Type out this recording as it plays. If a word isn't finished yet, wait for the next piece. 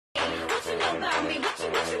know about me? What you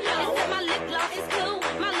know? They said my lip gloss is cool.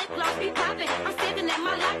 My lip gloss be popping. I'm standing at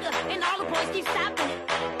my locker and all the boys keep stopping.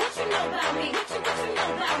 What you know about me? What you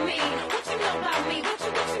know about me? What you know about me? What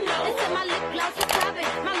you know? They said my lip gloss is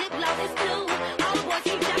popping. My lip gloss is cool. All the boys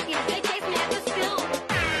keep jocking. They chase me after school.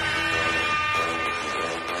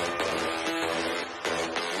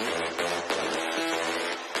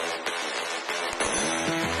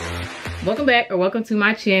 Welcome back, or welcome to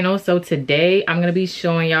my channel. So today I'm gonna be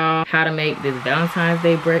showing y'all how to make this Valentine's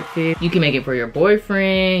Day breakfast. You can make it for your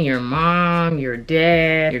boyfriend, your mom, your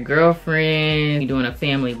dad, your girlfriend, you're doing a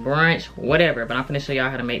family brunch, whatever. But I'm gonna show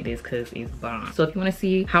y'all how to make this because it's bomb. So if you want to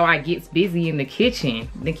see how I gets busy in the kitchen,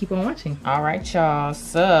 then keep on watching. All right, y'all.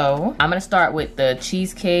 So I'm gonna start with the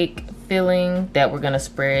cheesecake filling that we're gonna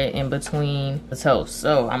spread in between the toast.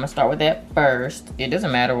 So I'm gonna start with that first. It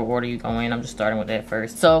doesn't matter what order you go in, I'm just starting with that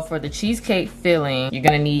first. So for the cheesecake filling, you're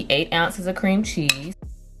gonna need 8 ounces of cream cheese,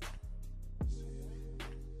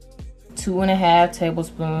 2.5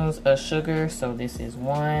 tablespoons of sugar. So this is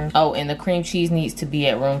 1. Oh, and the cream cheese needs to be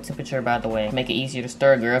at room temperature, by the way. Make it easier to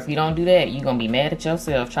stir, girl. If you don't do that, you're gonna be mad at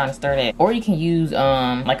yourself trying to stir that. Or you can use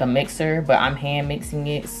like a mixer, but I'm hand mixing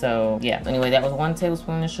it. So yeah, anyway, that was 1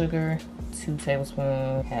 tablespoon of sugar, 2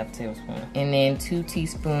 tablespoons, half tablespoon, and then 2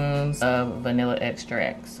 teaspoons of vanilla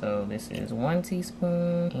extract. So this is 1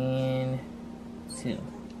 teaspoon and 2.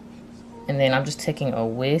 And then I'm just taking a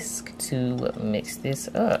whisk to mix this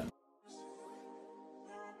up.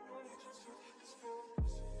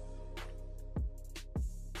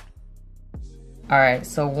 All right,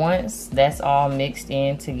 so once that's all mixed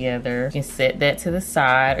in together, you can set that to the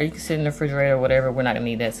side, or you can sit in the refrigerator or whatever. We're not gonna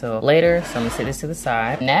need that till later, so I'm gonna set this to the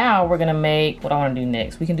side. Now we're gonna make, what I wanna do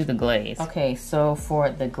next, we can do the glaze. Okay, so for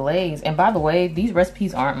the glaze, and by the way, these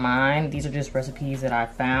recipes aren't mine. These are just recipes that I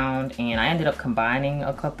found, and I ended up combining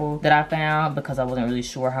a couple that I found because I wasn't really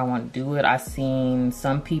sure how I want to do it. I seen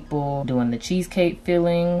some people doing the cheesecake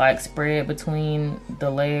filling, like spread between the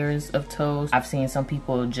layers of toast. I've seen some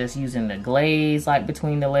people just using the glaze, like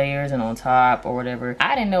between the layers and on top or whatever.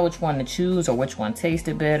 I didn't know which one to choose or which one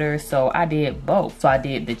tasted better, so I did both. So I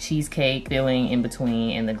did the cheesecake filling in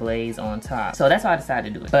between and the glaze on top. So that's how I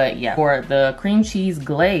decided to do it. But yeah, for the cream cheese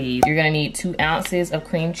glaze, you're gonna need 2 ounces of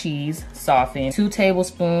cream cheese softened, 2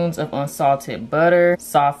 tablespoons of unsalted butter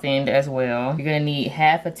softened as well. You're gonna need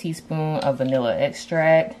half a teaspoon of vanilla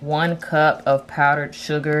extract, 1 cup of powdered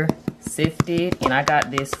sugar sifted, and I got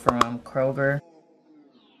this from Kroger.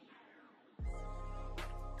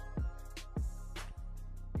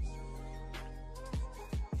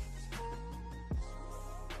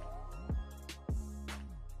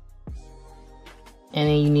 And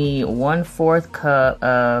then you need 1/4 cup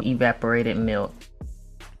of evaporated milk.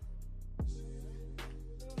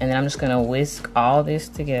 And then I'm just gonna whisk all this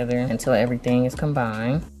together until everything is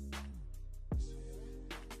combined.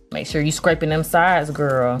 Make sure you scraping them sides,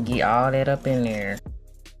 girl. Get all that up in there.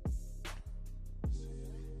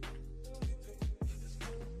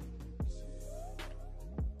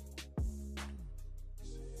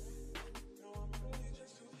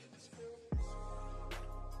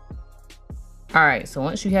 All right, so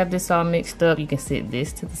once you have this all mixed up, you can set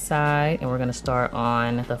this to the side, and we're gonna start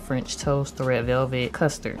on the French toast, the red velvet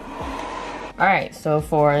custard. All right, so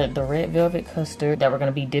for the red velvet custard that we're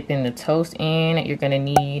gonna be dipping the toast in, you're gonna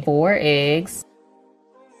need 4 eggs,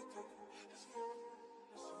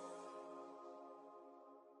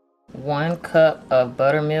 1 cup of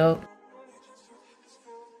buttermilk,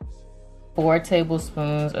 4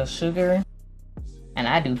 tablespoons of sugar. And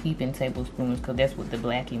I do heaping tablespoons because that's what the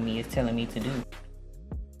black in me is telling me to do.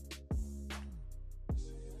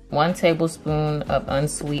 1 tablespoon of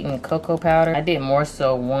unsweetened cocoa powder. I did more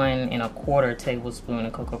so 1 1/4 tablespoon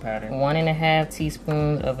of cocoa powder. 1.5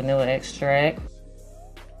 teaspoons of vanilla extract.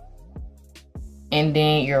 And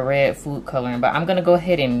then your red food coloring. But I'm gonna go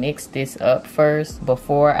ahead and mix this up first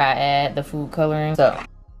before I add the food coloring. So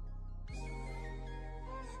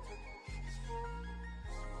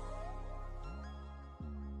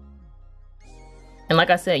and like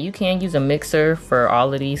I said, you can use a mixer for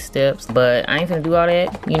all of these steps, but I ain't gonna do all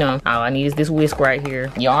that. You know, all I need is this whisk right here.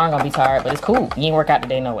 Y'all aren't gonna be tired, but it's cool. You ain't work out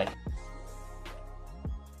today, no way.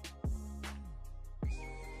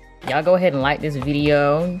 Y'all go ahead and like this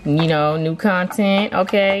video. You know, new content,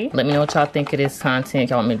 okay? Let me know what y'all think of this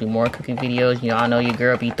content. Y'all want me to do more cooking videos? Y'all know your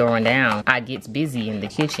girl be throwing down. I gets busy in the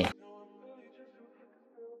kitchen.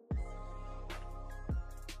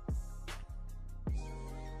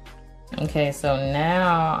 Okay, so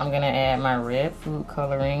now I'm gonna add my red food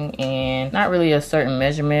coloring, and not really a certain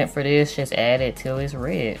measurement for this, just add it till it's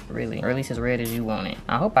red, really, or at least as red as you want it.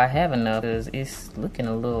 I hope I have enough because it's looking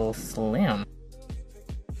a little slim.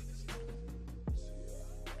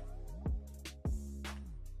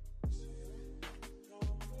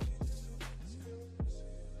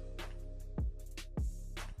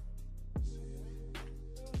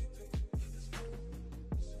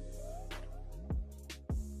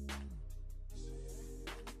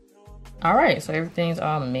 All right, so everything's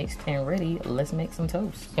all mixed and ready. Let's make some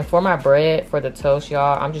toast. And for my bread, for the toast,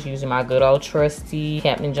 y'all, I'm just using my good old trusty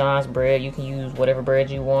Captain John's bread. You can use whatever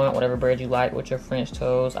bread you want, whatever bread you like with your French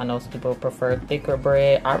toast. I know some people prefer thicker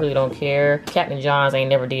bread. I really don't care. Captain John's ain't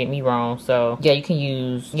never did me wrong. So yeah, you can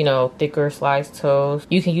use, you know, thicker sliced toast.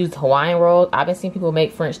 You can use Hawaiian rolls. I've been seeing people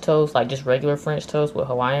make French toast, like just regular French toast with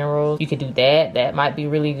Hawaiian rolls. You could do that. That might be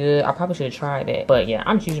really good. I probably should have tried that. But yeah,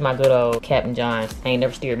 I'm just using my good old Captain John's. Ain't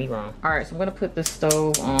never steered me wrong. All right, so I'm gonna put the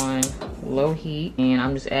stove on low heat and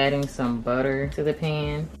I'm just adding some butter to the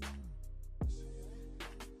pan.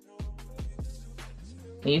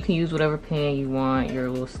 And you can use whatever pan you want, your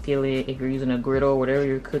little skillet, if you're using a griddle, whatever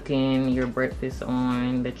you're cooking your breakfast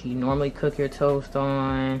on, that you normally cook your toast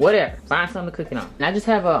on, whatever, find something to cook it on. And I just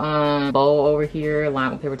have a bowl over here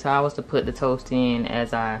lined with paper towels to put the toast in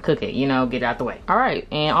as I cook it, you know, get it out the way. All right,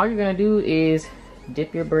 and all you're gonna do is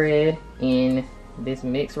dip your bread in this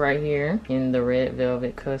mix right here, in the red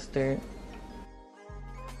velvet custard.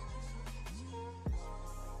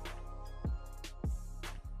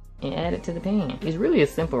 And add it to the pan. It's really a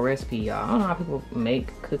simple recipe, y'all. I don't know how people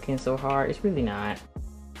make cooking so hard. It's really not.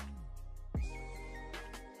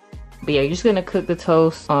 But yeah, you're just gonna cook the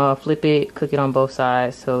toast, flip it, cook it on both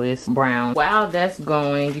sides so it's brown. While that's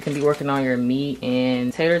going, you can be working on your meat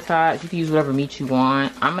and tater tots. You can use whatever meat you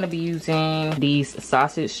want. I'm gonna be using these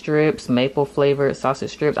sausage strips, maple flavored sausage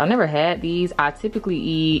strips. I never had these. I typically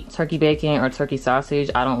eat turkey bacon or turkey sausage.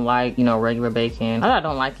 I don't like, you know, regular bacon. I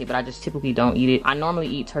don't like it, but I just typically don't eat it. I normally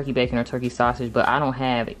eat turkey bacon or turkey sausage, but I don't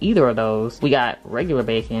have either of those. We got regular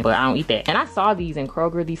bacon, but I don't eat that. And I saw these in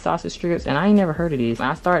Kroger, these sausage strips, and I ain't never heard of these.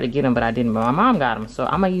 I started to get them, but I didn't. But my mom got them, so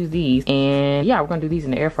I'm gonna use these. And yeah, we're gonna do these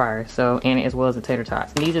in the air fryer. So, and as well as the tater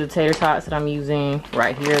tots. And these are the tater tots that I'm using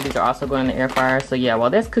right here. These are also going in the air fryer. So yeah, while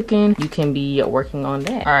that's cooking, you can be working on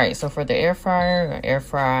that. All right, so for the air fryer, air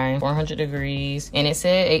fry 400 degrees, and it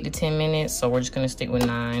said 8 to 10 minutes. So we're just gonna stick with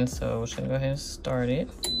 9. So we're just gonna go ahead and start it.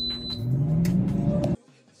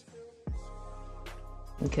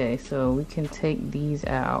 Okay, so we can take these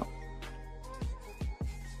out.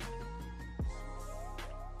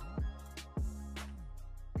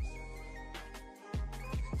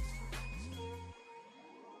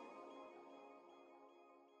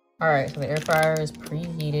 All right, so the air fryer is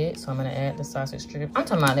preheated, so I'm gonna add the sausage strip. I'm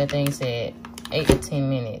talking about that thing said 8 to 10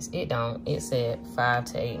 minutes. It don't, it said 5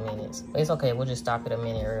 to 8 minutes. But it's okay, we'll just stop it a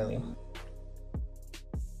minute early.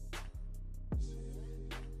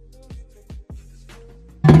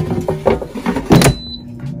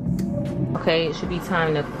 Okay, it should be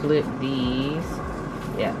time to flip these.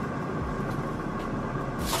 Yeah.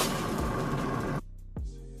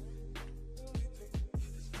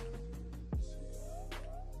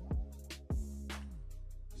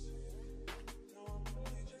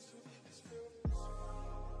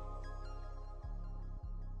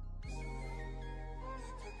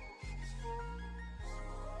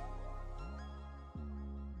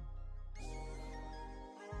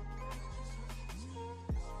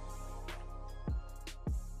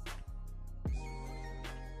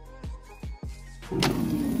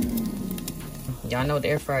 Y'all know with the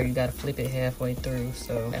air fryer, you gotta flip it halfway through,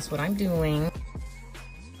 so that's what I'm doing.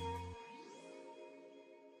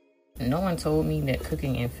 No one told me that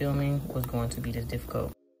cooking and filming was going to be this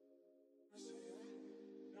difficult.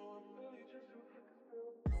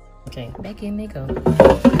 Okay, back in they go.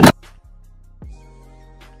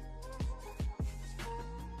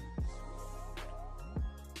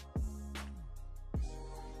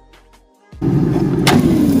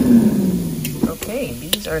 Okay,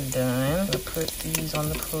 these are done. I'm gonna put these on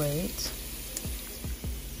the plate.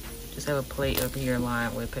 Just have a plate up here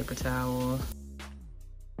lined with paper towels.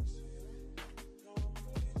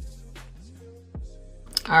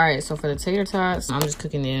 All right, so for the tater tots, I'm just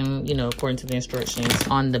cooking them, you know, according to the instructions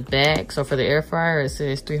on the back. So for the air fryer, it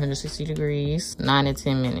says 360 degrees, 9 to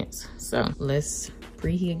 10 minutes. So let's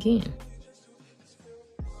preheat again.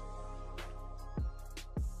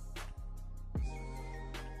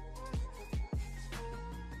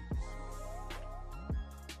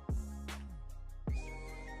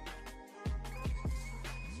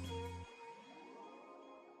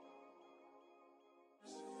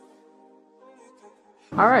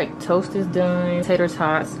 All right, toast is done. Tater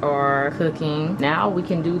tots are cooking. Now we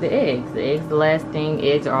can do the eggs. The eggs, the last thing.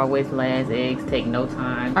 Eggs are always last. Eggs take no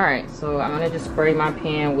time. All right, so I'm gonna just spray my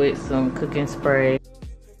pan with some cooking spray.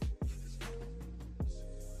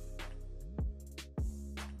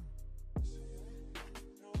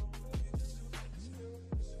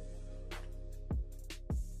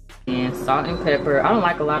 And salt and pepper. I don't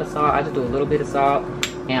like a lot of salt. I just do a little bit of salt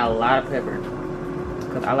and a lot of pepper,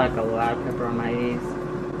 because I like a lot of pepper on my eggs.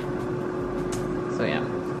 So yeah.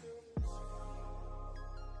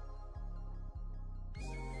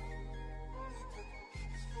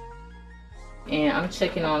 And I'm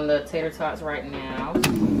checking on the tater tots right now.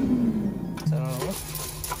 So,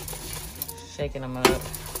 shaking them up.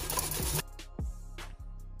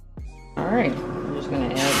 All right, I'm just gonna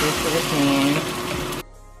add this to the pan.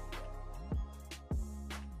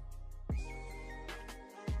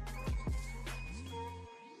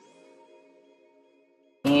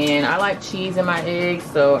 And I like cheese in my eggs,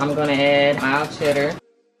 so I'm gonna add mild cheddar.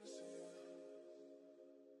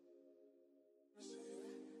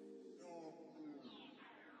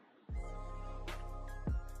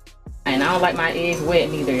 And I don't like my eggs wet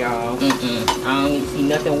neither, y'all. I don't see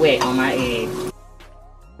nothing wet on my eggs.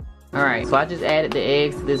 All right, so I just added the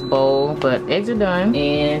eggs to this bowl, but eggs are done,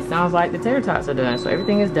 and it sounds like the tater tots are done. So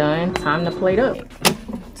everything is done. Time to plate up.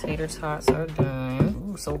 Tater tots are done.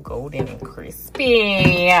 Ooh, so golden and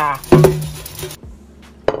crispy.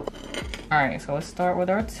 All right, so let's start with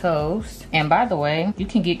our toast. And by the way, you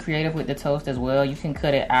can get creative with the toast as well. You can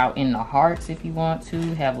cut it out in the hearts if you want to.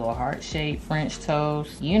 Have a little heart-shaped French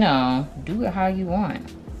toast. You know, do it how you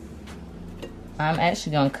want. I'm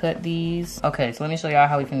actually gonna cut these. Okay, so let me show y'all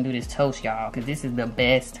how we can do this toast, y'all, because this is the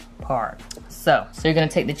best part. So you're gonna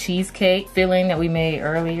take the cheesecake filling that we made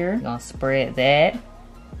earlier. You're gonna spread that.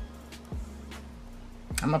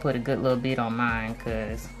 I'm gonna put a good little bit on mine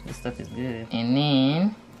because this stuff is good. And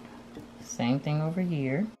then, same thing over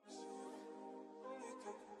here.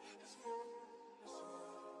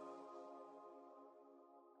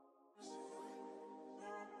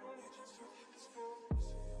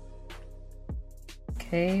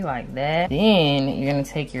 Okay, like that. Then you're gonna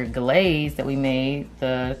take your glaze that we made,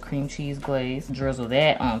 the cream cheese glaze, drizzle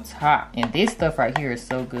that on top. And this stuff right here is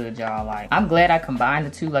so good, y'all. Like, I'm glad I combined the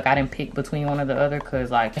two. Like, I didn't pick between one or the other,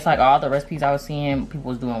 because like, it's like all the recipes I was seeing, people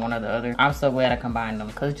was doing one or the other. I'm so glad I combined them,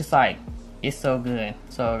 because it's just like, it's so good.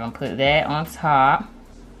 So we're gonna put that on top.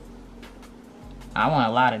 I want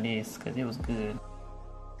a lot of this, because it was good.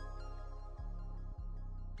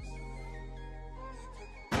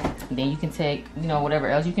 Then you can take, you know, whatever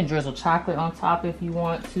else. You can drizzle chocolate on top if you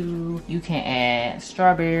want to. You can add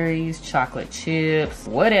strawberries, chocolate chips,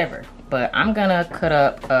 whatever. But I'm gonna cut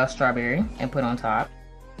up a strawberry and put on top.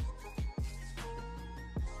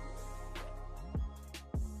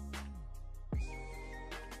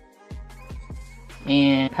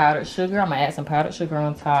 And powdered sugar, I'm gonna add some powdered sugar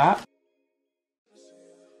on top.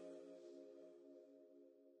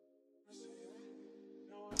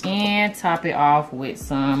 And top it off with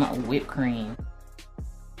some whipped cream.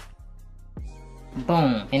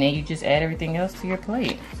 Boom. And then you just add everything else to your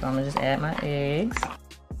plate. So I'm gonna just add my eggs.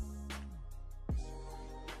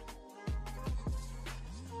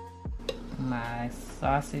 My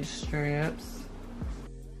sausage strips.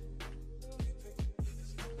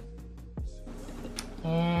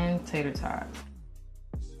 And tater tots.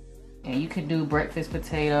 And you could do breakfast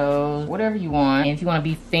potatoes, whatever you want. And if you want to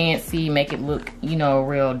be fancy, make it look, you know,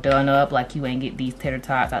 real done up, like you ain't get these tater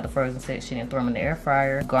tots out the frozen section and throw them in the air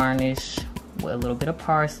fryer. Garnish with a little bit of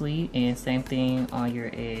parsley, and same thing on your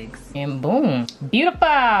eggs. And boom,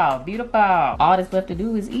 beautiful, beautiful. All that's left to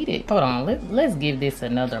do is eat it. Hold on, let's give this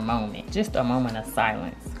another moment. Just a moment of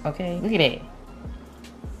silence, okay? Look at that.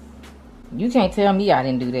 You can't tell me I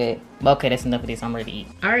didn't do that. Okay, that's enough of this. I'm ready to eat.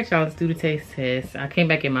 All right, y'all, let's do the taste test. I came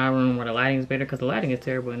back in my room where the lighting is better because the lighting is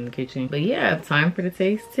terrible in the kitchen. But yeah, time for the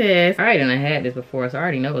taste test. All right, and I had this before, so I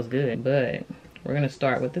already know it's good. But we're gonna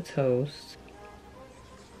start with the toast.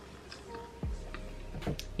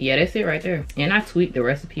 Yeah, that's it right there. And I tweaked the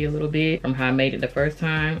recipe a little bit from how I made it the first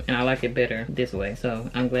time, and I like it better this way. So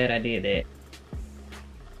I'm glad I did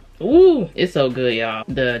that. Ooh, it's so good, y'all.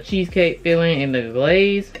 The cheesecake filling and the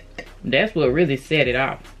glaze, that's what really set it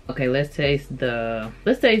off. Okay, let's taste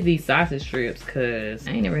these sausage strips, cause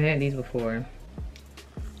I ain't never had these before.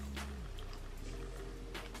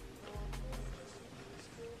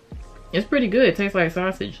 It's pretty good. It tastes like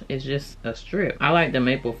sausage. It's just a strip. I like the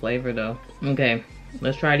maple flavor though. Okay,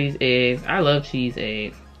 let's try these eggs. I love cheese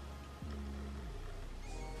eggs.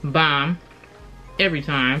 Bomb. Every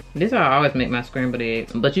time. This is how I always make my scrambled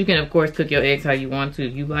eggs. But you can of course cook your eggs how you want to.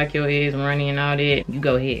 If you like your eggs runny and all that, you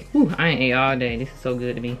go ahead. Whew, I ain't ate all day. This is so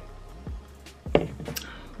good to me.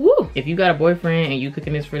 Woo! If you got a boyfriend and you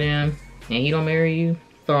cooking this for them and he don't marry you,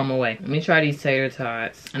 throw them away. Let me try these tater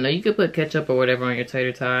tots. I know you could put ketchup or whatever on your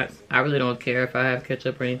tater tots. I really don't care if I have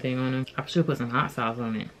ketchup or anything on them. I should put some hot sauce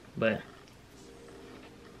on it, but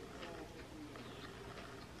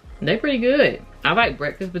they pretty good. I like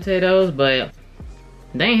breakfast potatoes, but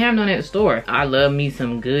they ain't have none at the store. I love me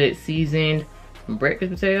some good seasoned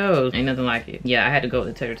breakfast potatoes, ain't nothing like it. Yeah, I had to go with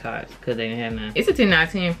the tater tots because they didn't have none. It's a 10 out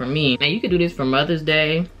of 10 for me. Now you could do this for Mother's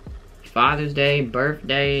Day, Father's Day,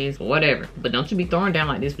 birthdays, whatever. But don't you be throwing down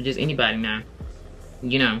like this for just anybody now.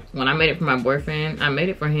 You know, when I made it for my boyfriend, I made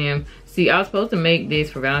it for him. See, I was supposed to make this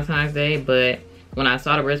for Valentine's Day, but when I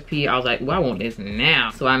saw the recipe, I was like, well, I want this now.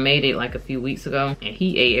 So I made it like a few weeks ago, and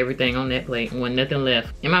he ate everything on that plate, and nothing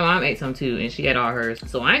left. And my mom ate some too, and she had all hers.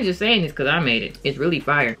 So I ain't just saying this because I made it. It's really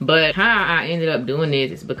fire. But how I ended up doing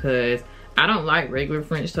this is because I don't like regular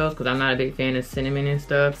French toast because I'm not a big fan of cinnamon and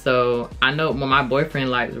stuff. So I know when my boyfriend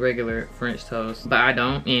likes regular French toast, but I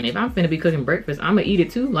don't. And if I'm finna be cooking breakfast, I'm gonna eat it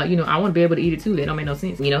too. Like, you know, I want to be able to eat it too. That don't make no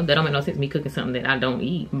sense. You know, that don't make no sense me cooking something that I don't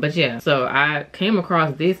eat. But yeah, so I came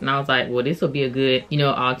across this and I was like, well, this will be a good, you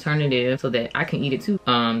know, alternative so that I can eat it too.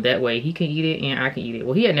 That way he can eat it and I can eat it.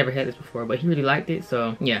 Well, he had never had this before, but he really liked it.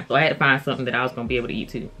 So yeah, so I had to find something that I was gonna be able to eat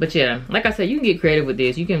too. But yeah, like I said, you can get creative with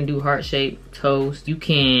this. You can do heart-shaped toast. You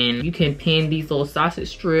can pin these little sausage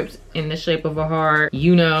strips in the shape of a heart.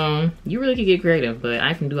 You know, you really can get creative, but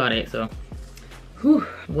I can do all that. So whew.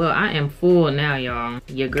 Well, I am full now, y'all.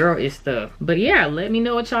 Your girl is stuffed. But yeah, let me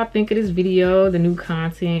know what y'all think of this video, the new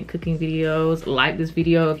content, cooking videos. Like this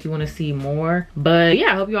video if you want to see more. But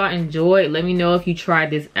yeah, I hope y'all enjoyed. Let me know if you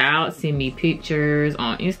tried this out. Send me pictures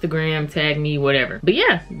on Instagram, tag me, whatever. But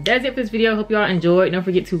yeah, that's it for this video. Hope y'all enjoyed. Don't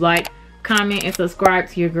forget to like, comment, and subscribe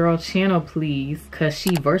to your girl channel, please, because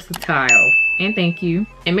she versatile. And thank you.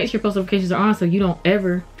 And make sure post notifications are on so you don't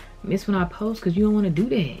ever miss when I post, because you don't want to do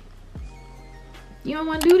that. You don't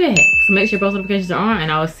want to do that. So make sure post notifications are on,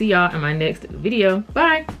 and I will see y'all in my next video.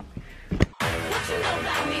 Bye.